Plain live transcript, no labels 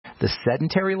the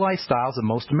sedentary lifestyles of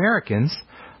most Americans,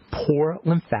 poor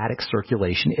lymphatic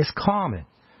circulation is common.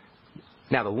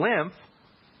 Now, the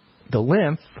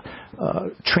lymph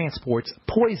transports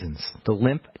poisons. The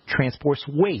lymph transports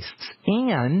wastes.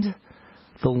 And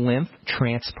the lymph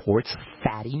transports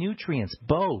fatty nutrients,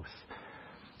 both.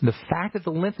 The fact that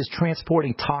the lymph is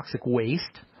transporting toxic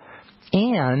waste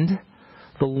and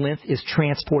the lymph is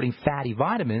transporting fatty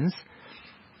vitamins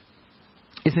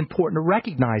is important to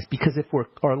recognize, because if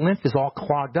our lymph is all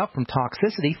clogged up from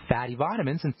toxicity, fatty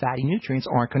vitamins and fatty nutrients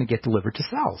aren't going to get delivered to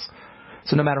cells.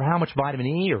 So no matter how much vitamin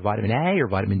E or vitamin A or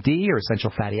vitamin D or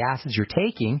essential fatty acids you're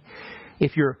taking,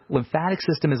 if your lymphatic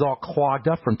system is all clogged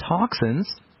up from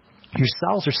toxins, your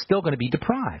cells are still going to be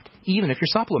deprived, even if you're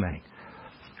supplementing.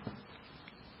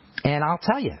 And I'll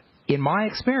tell you, in my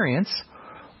experience,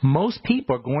 most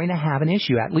people are going to have an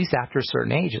issue, at least after a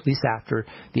certain age, at least after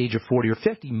the age of 40 or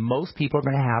 50, most people are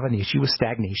going to have an issue with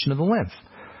stagnation of the lymph.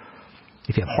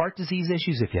 If you have heart disease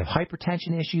issues, if you have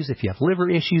hypertension issues, if you have liver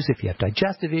issues, if you have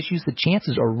digestive issues, the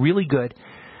chances are really good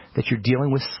that you're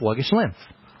dealing with sluggish lymph.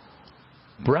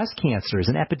 Breast cancer is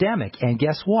an epidemic, and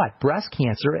guess what? Breast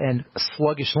cancer and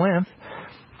sluggish lymph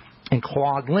and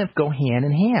clogged lymph go hand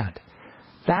in hand.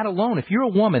 That alone, if you're a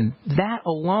woman, that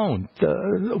alone,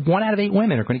 1 out of 8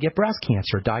 women are going to get breast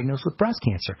cancer, diagnosed with breast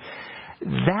cancer.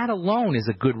 That alone is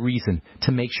a good reason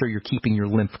to make sure you're keeping your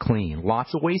lymph clean.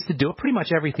 Lots of ways to do it. Pretty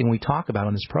much everything we talk about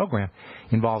on this program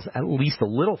involves at least a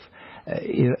little,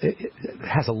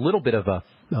 has a little bit of a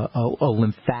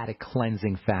lymphatic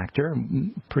cleansing factor.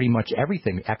 Pretty much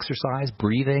everything, exercise,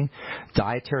 breathing,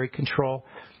 dietary control,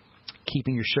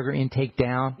 keeping your sugar intake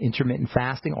down, intermittent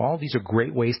fasting, all these are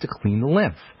great ways to clean the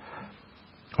lymph.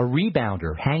 A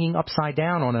rebounder, hanging upside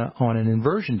down on an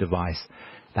inversion device,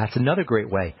 that's another great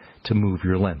way to move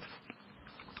your lymph,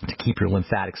 to keep your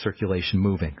lymphatic circulation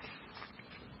moving.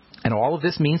 And all of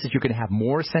this means that you're going to have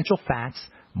more essential fats,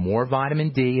 more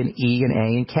vitamin D and E and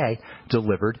A and K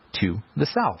delivered to the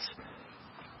cells.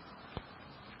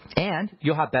 And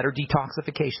you'll have better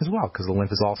detoxification as well, because the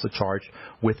lymph is also charged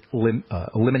with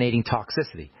eliminating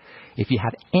toxicity. If you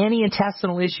have any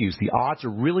intestinal issues, the odds are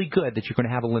really good that you're going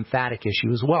to have a lymphatic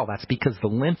issue as well. That's because the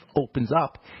lymph opens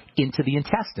up into the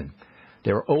intestine.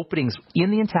 There are openings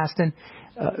in the intestine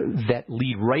that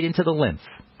lead right into the lymph.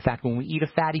 In fact, when we eat a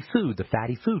fatty food, the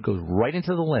fatty food goes right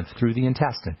into the lymph through the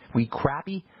intestine. If we eat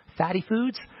crappy fatty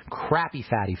foods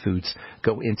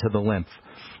go into the lymph.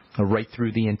 Right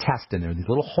through the intestine. There are these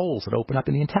little holes that open up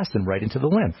in the intestine right into the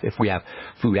lymph. If we have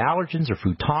food allergens or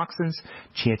food toxins,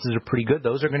 chances are pretty good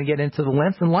those are going to get into the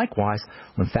lymph, and likewise,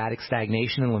 lymphatic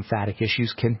stagnation and lymphatic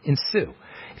issues can ensue.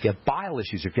 If you have bile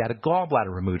issues, if you had a gallbladder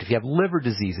removed, if you have liver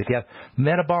disease, if you have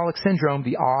metabolic syndrome,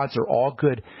 the odds are all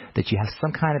good that you have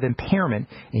some kind of impairment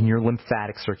in your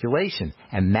lymphatic circulation.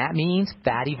 And that means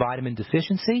fatty vitamin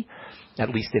deficiency, at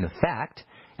least in effect,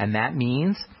 and that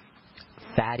means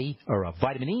fatty or a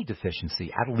vitamin E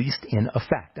deficiency, at least in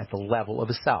effect, at the level of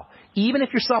a cell, even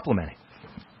if you're supplementing.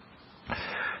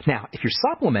 Now, if you're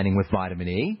supplementing with vitamin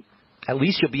E, at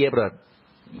least you'll be able to,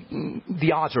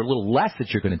 the odds are a little less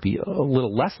that you're going to be, a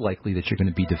little less likely that you're going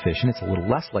to be deficient. It's a little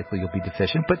less likely you'll be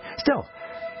deficient, but still,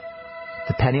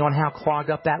 depending on how clogged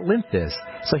up that lymph is.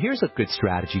 So here's a good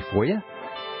strategy for you.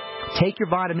 Take your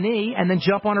vitamin E and then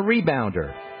jump on a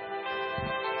rebounder.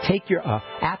 Take your,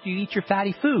 after you eat your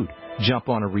fatty food, jump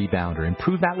on a rebounder.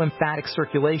 Improve that lymphatic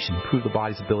circulation. Improve the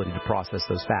body's ability to process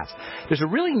those fats. There's a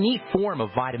really neat form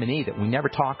of vitamin E that we never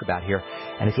talk about here.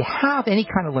 And if you have any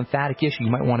kind of lymphatic issue,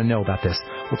 you might want to know about this.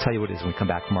 We'll tell you what it is when we come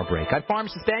back from our break. I'm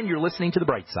Pharmacist Ben. You're listening to The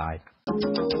Bright Side.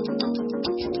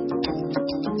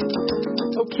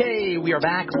 Okay, we are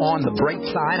back on The Bright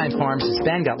Side. I'm Pharmacist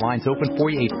Ben. Got lines open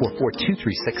for you,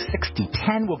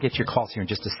 844-236-6010. We'll get your calls here in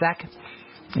just a sec.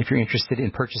 If you're interested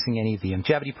in purchasing any of the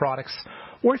longevity products,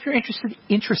 or if you're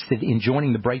interested in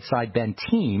joining the Bright Side Ben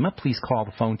team, please call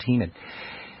the phone team at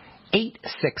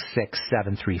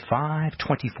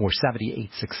 866-735-2470,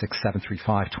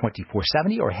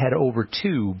 866-735-2470, or head over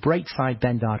to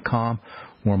brightsideben.com,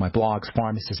 or my blogs,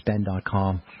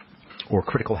 pharmacistben.com, or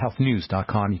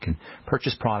criticalhealthnews.com. You can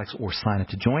purchase products or sign up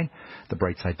to join the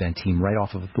Bright Side Ben team right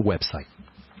off of the website.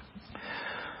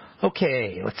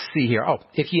 Okay, let's see here. Oh,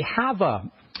 if you have a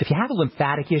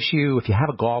lymphatic issue, if you have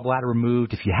a gallbladder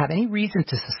removed, if you have any reason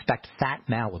to suspect fat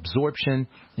malabsorption,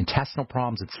 intestinal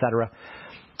problems, etc.,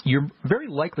 you're very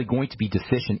likely going to be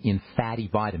deficient in fatty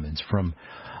vitamins. From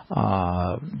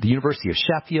the University of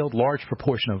Sheffield, large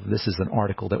proportion of this is an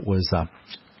article that was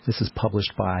this is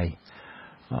published by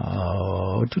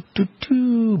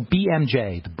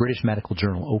BMJ, the British Medical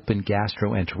Journal, Open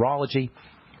Gastroenterology.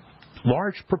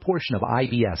 Large proportion of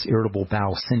IBS, irritable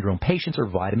bowel syndrome patients, are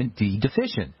vitamin D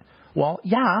deficient. Well,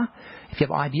 yeah, if you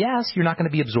have IBS, you're not going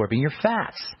to be absorbing your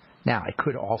fats. Now, it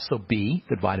could also be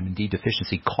that vitamin D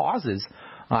deficiency causes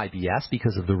IBS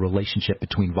because of the relationship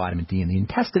between vitamin D and the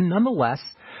intestine. Nonetheless,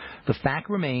 the fact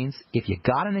remains, if you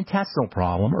got an intestinal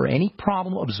problem or any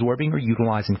problem absorbing or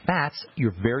utilizing fats,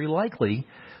 you're very likely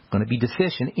going to be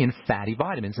deficient in fatty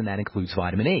vitamins, and that includes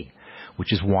vitamin E,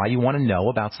 which is why you want to know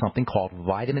about something called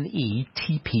vitamin E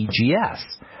TPGS.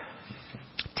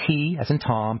 T as in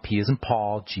Tom, P as in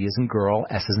Paul, G as in girl,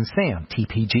 S as in Sam.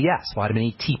 TPGS. Vitamin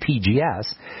E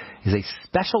TPGS is a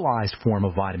specialized form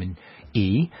of vitamin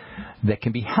E that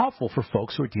can be helpful for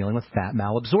folks who are dealing with fat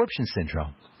malabsorption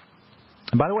syndrome.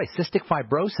 And by the way, cystic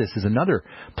fibrosis is another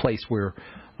place where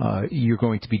you're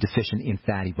going to be deficient in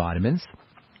fatty vitamins.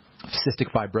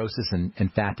 Cystic fibrosis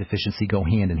and fat deficiency go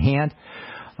hand in hand.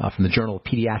 From the Journal of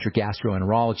Pediatric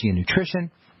Gastroenterology and Nutrition,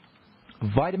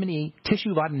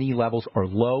 tissue vitamin E levels are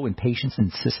low in patients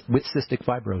with cystic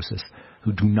fibrosis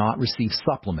who do not receive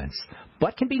supplements,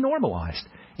 but can be normalized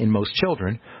in most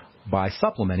children by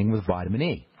supplementing with vitamin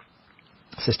E.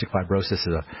 Cystic fibrosis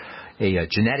is a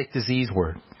genetic disease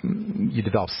where you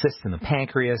develop cysts in the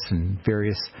pancreas and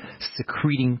various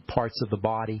secreting parts of the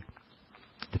body,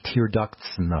 the tear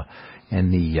ducts and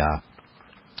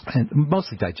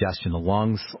mostly digestion, the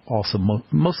lungs, also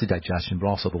mostly digestion, but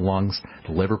also the lungs,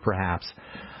 the liver perhaps.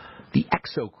 The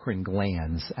exocrine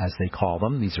glands, as they call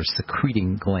them, these are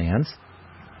secreting glands.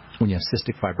 When you have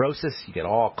cystic fibrosis, you get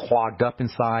all clogged up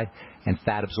inside, and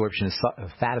fat absorption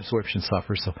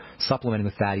suffers. So supplementing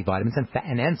with fatty vitamins and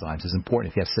enzymes is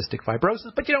important if you have cystic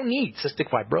fibrosis, but you don't need cystic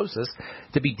fibrosis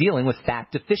to be dealing with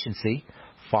fat deficiency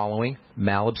following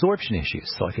malabsorption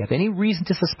issues. So if you have any reason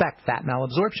to suspect fat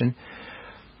malabsorption,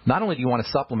 not only do you want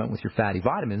to supplement with your fatty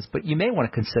vitamins, but you may want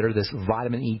to consider this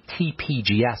vitamin E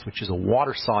TPGS, which is a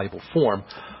water-soluble form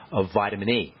of vitamin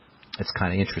E. It's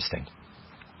kind of interesting.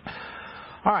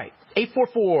 All right,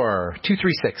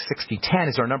 844-236-6010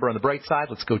 is our number on the bright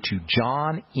side. Let's go to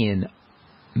John in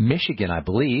Michigan, I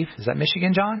believe. Is that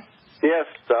Michigan, John? Yes.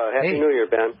 Happy New Year,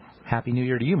 Ben. Happy New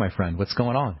Year to you, my friend. What's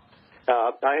going on?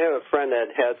 I have a friend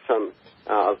that had some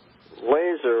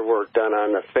laser work done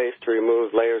on the face to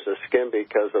remove layers of skin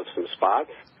because of some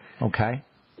spots. Okay.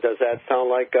 Does that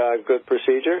sound like a good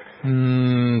procedure?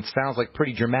 It sounds like a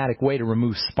pretty dramatic way to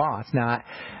remove spots. Now,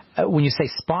 when you say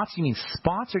spots, do you mean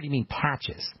spots or do you mean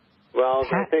patches? Well,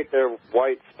 I think they're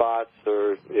white spots,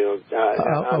 or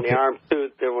on the arm too.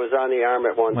 There was on the arm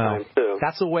at one time too.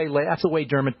 That's the way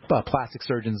plastic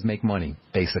surgeons make money,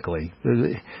 basically.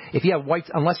 If you have whites,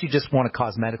 unless you just want to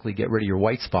cosmetically get rid of your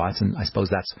white spots, and I suppose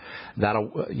that's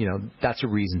a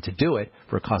reason to do it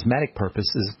for cosmetic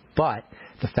purposes. But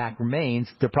the fact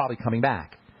remains, they're probably coming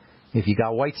back. If you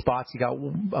got white spots, you got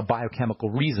a biochemical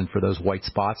reason for those white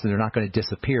spots, and they're not going to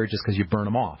disappear just because you burn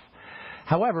them off.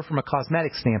 However, from a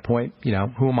cosmetic standpoint,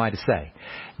 who am I to say?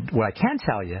 What I can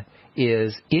tell you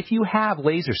is if you have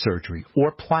laser surgery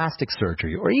or plastic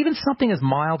surgery or even something as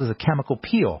mild as a chemical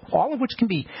peel, all of which can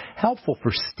be helpful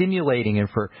for stimulating and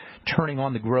for turning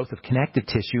on the growth of connective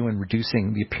tissue and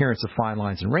reducing the appearance of fine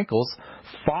lines and wrinkles,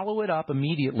 follow it up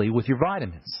immediately with your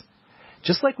vitamins.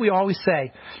 Just like we always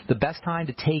say, the best time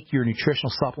to take your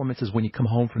nutritional supplements is when you come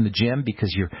home from the gym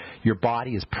because your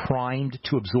body is primed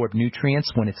to absorb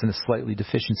nutrients when it's in a slightly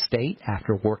deficient state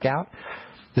after a workout.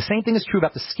 The same thing is true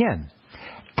about the skin.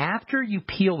 After you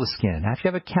peel the skin, after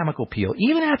you have a chemical peel,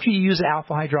 even after you use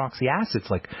alpha hydroxy acids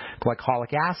like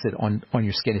glycolic acid on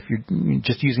your skin, if you're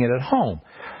just using it at home,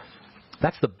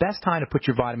 that's the best time to put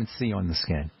your vitamin C on the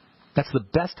skin. That's the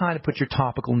best time to put your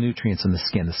topical nutrients in the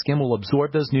skin. The skin will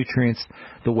absorb those nutrients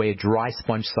the way a dry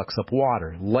sponge sucks up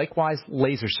water. Likewise,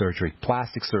 laser surgery,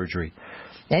 plastic surgery,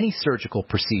 any surgical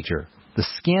procedure. The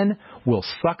skin will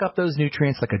suck up those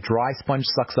nutrients like a dry sponge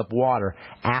sucks up water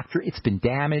after it's been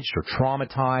damaged or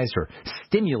traumatized or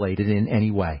stimulated in any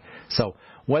way. So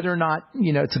whether or not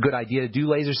it's a good idea to do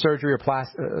laser surgery or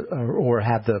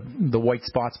have the white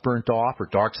spots burnt off or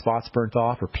dark spots burnt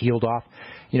off or peeled off,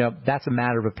 that's a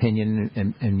matter of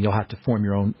opinion, and you'll have to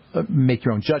make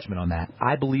your own judgment on that.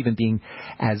 I believe in being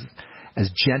as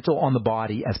gentle on the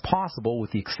body as possible,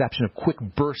 with the exception of quick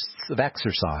bursts of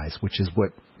exercise, which is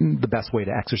what the best way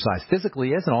to exercise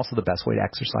physically is, and also the best way to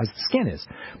exercise the skin is.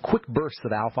 Quick bursts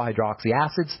of alpha hydroxy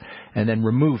acids, and then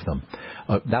remove them.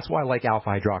 That's why I like alpha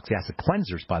hydroxy acid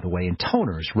cleansers, by the way, and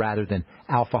toners, rather than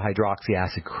alpha hydroxy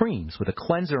acid creams. With a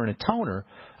cleanser and a toner,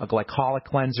 a glycolic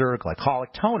cleanser, a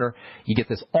glycolic toner, you get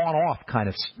this on-off kind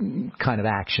of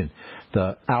action.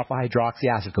 The alpha hydroxy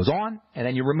acid goes on, and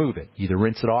then you remove it. You either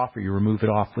rinse it off or you remove it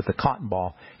off with a cotton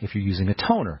ball if you're using a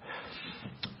toner.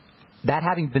 that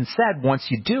having been said, once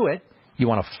you do it, you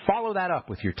want to follow that up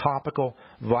with your topical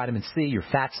vitamin C, your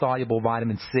fat-soluble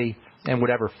vitamin C, and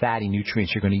whatever fatty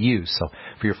nutrients you're going to use. So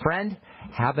for your friend,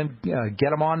 have them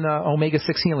get them on the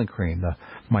omega-6 healing cream,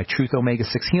 my Truth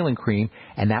omega-6 healing cream,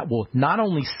 and that will not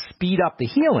only speed up the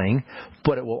healing,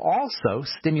 but it will also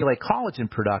stimulate collagen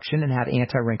production and have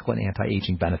anti-wrinkle and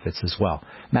anti-aging benefits as well.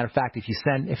 Matter of fact, if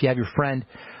you have your friend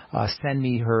send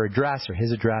me her address or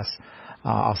his address,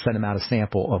 I'll send him out a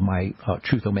sample of my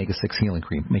Truth Omega-6 Healing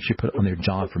Cream. Make sure you put it on there,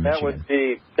 John from Michigan.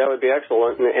 That would be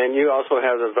excellent. And you also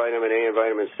have the vitamin A and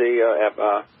vitamin C.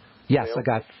 Yes, I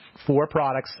got 4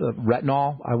 products.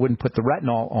 Retinol, I wouldn't put the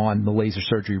retinol on the laser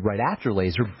surgery right after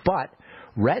laser, but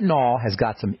retinol has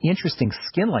got some interesting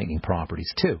skin lightening properties,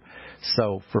 too.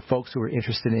 So for folks who are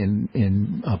interested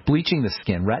in bleaching the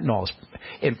skin, retinol is,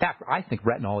 in fact, I think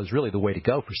retinol is really the way to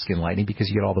go for skin lightening because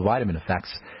you get all the vitamin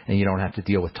effects and you don't have to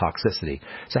deal with toxicity.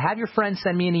 So have your friends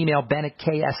send me an email,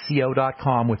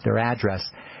 ben@ksco.com, with their address,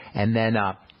 and then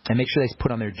and make sure they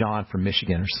put on there John from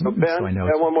Michigan or something. Ben, so I know.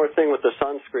 And one more thing with the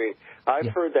sunscreen. I've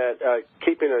heard that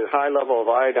keeping a high level of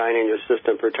iodine in your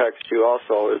system protects you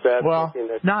also. Is that something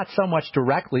that... Not so much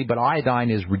directly, but iodine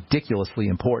is ridiculously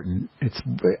important. It's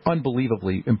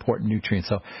unbelievably important nutrient.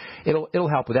 So it'll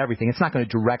help with everything. It's not going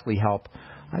to directly help.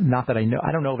 Not that I know.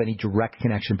 I don't know of any direct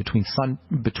connection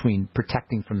between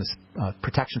protection from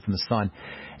the sun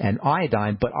and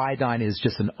iodine. But iodine is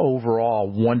just an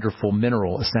overall wonderful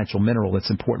mineral, essential mineral that's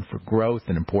important for growth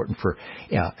and important for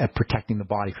protecting the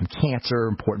body from cancer,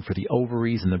 important for the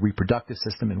ovaries and the reproductive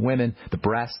system in women, the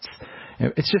breasts.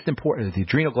 It's just important. The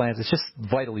adrenal glands. It's just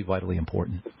vitally, vitally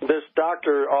important. This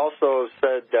doctor also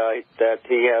said that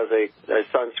he has a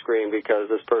sunscreen because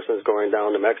this person is going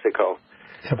down to Mexico.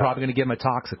 They're probably going to give him a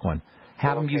toxic one.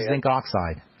 Have them use zinc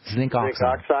oxide. Zinc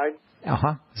oxide?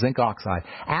 Zinc oxide.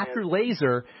 After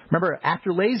laser, remember,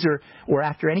 after laser or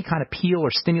after any kind of peel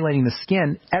or stimulating the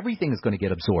skin, everything is going to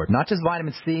get absorbed. Not just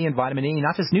vitamin C and vitamin E,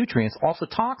 not just nutrients, also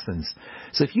toxins.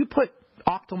 So if you put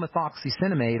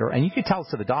octomethoxycinnamate, and you can tell it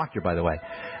to the doctor, by the way,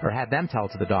 or have them tell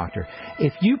it to the doctor.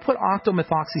 If you put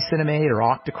octomethoxycinnamate or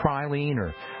octocrylene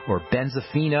or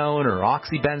benzophenone or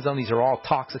oxybenzone, these are all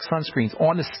toxic sunscreens,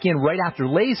 on the skin right after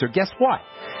laser, guess what?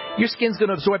 Your skin's going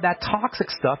to absorb that toxic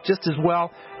stuff just as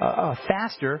well,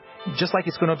 faster, just like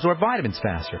it's going to absorb vitamins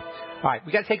faster. All right,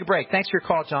 we got to take a break. Thanks for your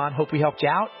call, John. Hope we helped you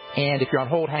out. And if you're on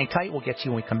hold, hang tight. We'll get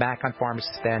you when we come back on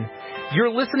Pharmacist Ben.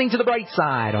 You're listening to The Bright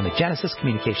Side on the Genesis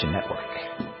Communication Network.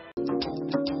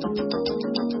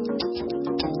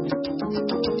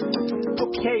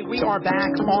 Okay, we are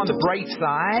back on The Bright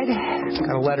Side.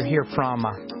 Got a letter here from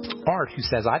Art who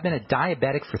says, I've been a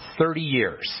diabetic for 30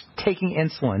 years, taking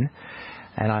insulin,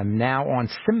 and I'm now on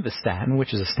simvastatin,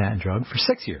 which is a statin drug, for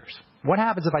 6 years. What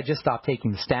happens if I just stop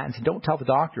taking the statins and don't tell the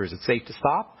doctor? Is it safe to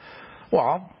stop?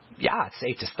 Well, yeah, it's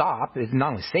safe to stop. It's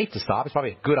not only safe to stop, it's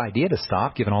probably a good idea to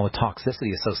stop, given all the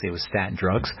toxicity associated with statin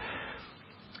drugs.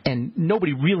 And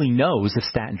nobody really knows if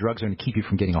statin drugs are going to keep you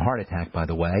from getting a heart attack, by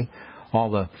the way.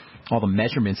 All the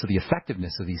measurements of the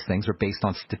effectiveness of these things are based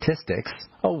on statistics.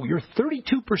 Oh, you're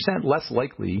 32% less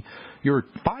likely. You're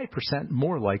 5%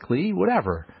 more likely,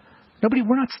 whatever.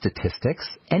 We're not statistics.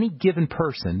 Any given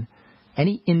person,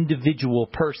 any individual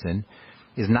person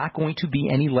is not going to be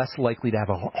any less likely to have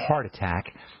a heart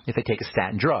attack if they take a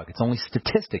statin drug. It's only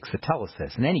statistics that tell us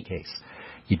this. In any case,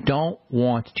 you don't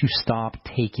want to stop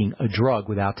taking a drug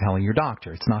without telling your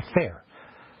doctor. It's not fair.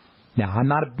 Now, I'm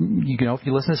not, if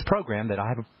you listen to this program, that I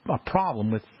have a problem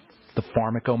with the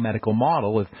pharmacomedical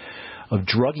model of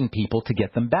drugging people to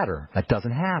get them better. That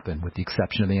doesn't happen, with the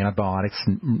exception of the antibiotics.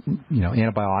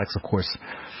 Antibiotics, of course,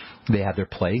 they have their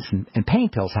place, and pain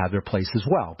pills have their place as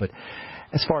well. But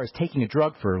as far as taking a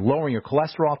drug for lowering your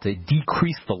cholesterol to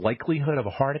decrease the likelihood of a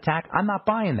heart attack, I'm not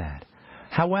buying that.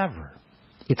 However,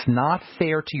 it's not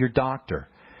fair to your doctor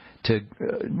to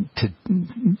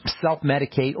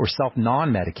self-medicate or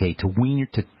self-non-medicate,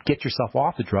 to get yourself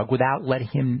off the drug without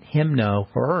letting him know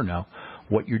or her know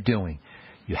what you're doing.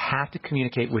 You have to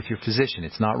communicate with your physician.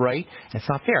 It's not right, and it's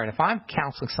not fair. And if I'm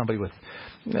counseling somebody with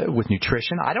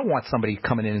nutrition, I don't want somebody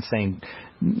coming in and saying,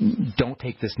 don't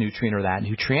take this nutrient or that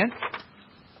nutrient.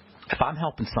 If I'm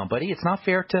helping somebody, it's not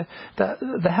fair to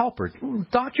the helper.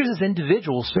 Doctors as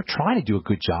individuals, they're trying to do a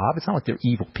good job. It's not like they're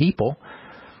evil people.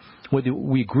 Whether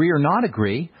we agree or not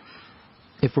agree,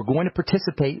 if we're going to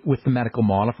participate with the medical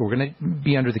model, if we're going to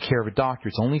be under the care of a doctor,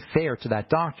 it's only fair to that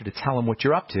doctor to tell him what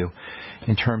you're up to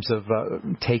in terms of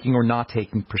taking or not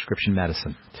taking prescription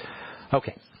medicine.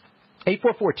 Okay.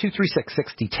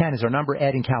 844-236-6010 is our number.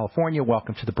 Ed in California,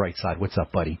 welcome to the Bright Side. What's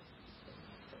up, buddy?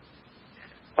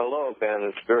 Hello. Ben.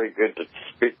 It's very good to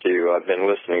speak to you. I've been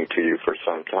listening to you for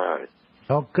some time.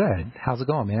 Oh, good. How's it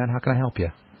going, man? How can I help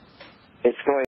you? It's going